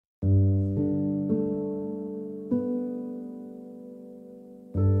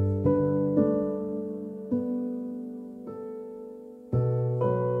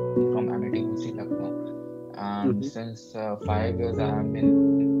and since 5 years I have been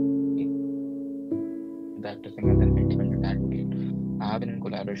practicing as an independent advocate. I have been in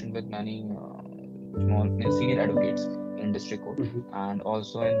collaboration with many senior advocates in district court, and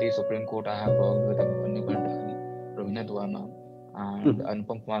also in the Supreme Court. I have worked with our Honorable Attorney Ravina Dua ma'am and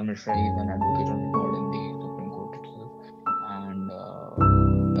Anupam Kumar Mishra. He is an advocate on record in the Supreme Court itself. And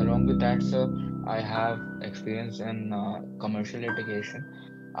along with that, sir, I have experience in commercial litigation,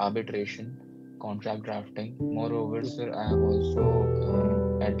 arbitration, contract drafting. Moreover, sir, I have also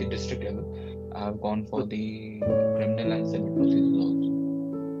at the district level, I have gone for the criminal and civil procedures also.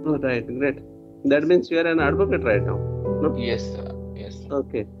 Oh, right, great. That means you are an advocate right now, no? Yes, sir. Yes, sir.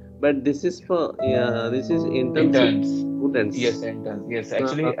 Okay, but this is for this is internship Interns. students. Yes, interns. Yes,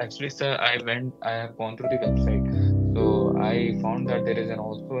 Uh, actually, sir, I have gone through the website. So I found that there is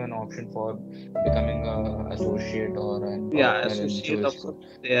also an option for becoming a associate or an yeah, partner in associate Jurists also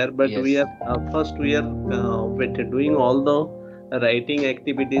Global. there, but we Yes, are first we are doing all the writing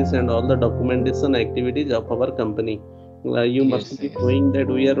activities and all the documentation activities of our company. You yes, must be yes, knowing that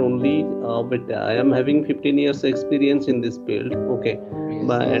we are only I am having 15 years experience in this field. Okay, yes,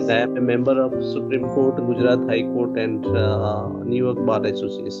 but yes, I am a member of Supreme Court, Gujarat High Court, and New York Bar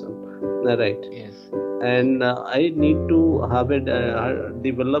Association. Right, yes. and Okay, I need to have it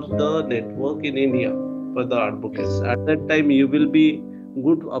develop the network in India for the yes, advocates. At that time, you will be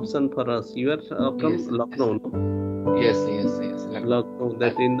good option for us. You are from yes, yes, Lucknow, no? yes, yes, yes. Lucknow. Lucknow. I,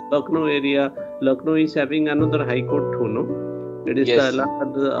 That in the Lucknow area, Lucknow is having another high court too, no? It is the yes,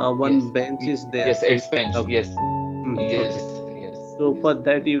 Allahabad, yes, one bench is there yes. in It's bench. Lucknow. Yes, yes, Okay. yes, So yes. for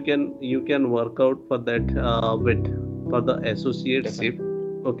that you can work out for that with for the associateship.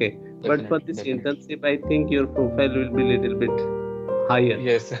 Definitely, Okay. But for definitely, this definitely. internship, I think your profile will be little bit higher,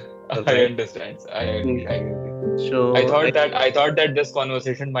 Yes, I right? understand. I agree. I Mm. agree. So I thought that this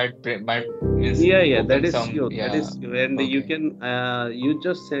conversation might means yeah, that open is some. you. That Yeah. is you. And you Okay. can you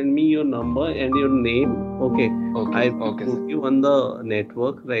just send me your number and your name. Okay, Okay. I will Okay, put sir. you on the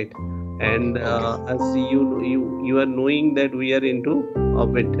network, right? Okay. And Okay, sir. as you are knowing that we are into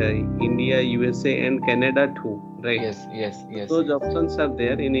with India, USA, and Canada too, right? Yes. Yes. Yes. Those Yes. options are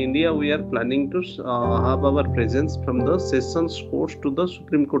there. In India, we are planning to have our presence from the sessions courts to the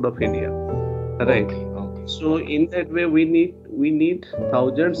Supreme Court of India, right? Okay. Okay. So Okay. in that way, we need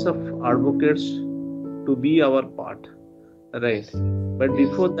thousands of advocates to be our part, right? Yes. But Yes.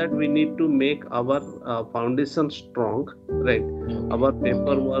 before that, we need to make our foundation strong, right? Okay. Our Okay.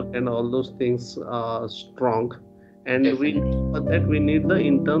 paperwork and all those things strong, and we Definitely. for that we need the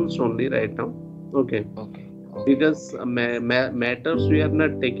interns only right now. Okay, Okay. Okay. because Okay. matters we are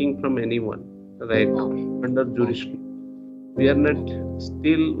not taking from anyone right now Okay. under Okay. jurisdiction. We are not Okay.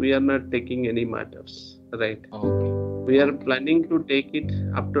 still we are not taking any matters, right? Okay. We are Okay. planning to take it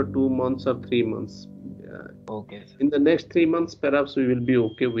after 2 months or 3 months. Okay, sir. In the next 3 months, perhaps we will be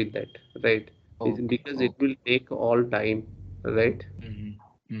okay with that, right? Okay. Because it Okay. will take all time, right? Mm-hmm.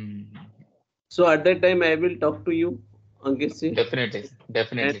 Mm-hmm. So at that time, I will talk to you, Ankit, Definitely, sir. and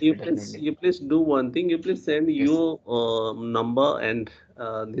Definitely, you sir. please Definitely. you please do one thing. You please send Yes. your number and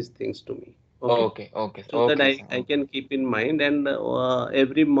these things to me, okay? Okay, okay, So that okay, I, sir. I Okay. can keep in mind, and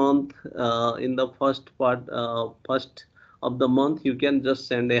every month in the first of the month you can just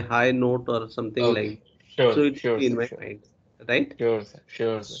send a high note or something like Okay. that. So Sure, it will sure, be in sir. my Sure. mind, right? Sure, sir.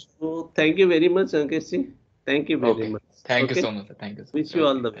 Sure, sir. So thank you very much, Ankit. Thank you very Okay. much. Thank you Okay. so much, sir. Thank you so Wish much. you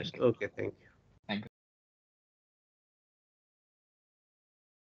all Okay. the Thank best. you. Okay, thank you.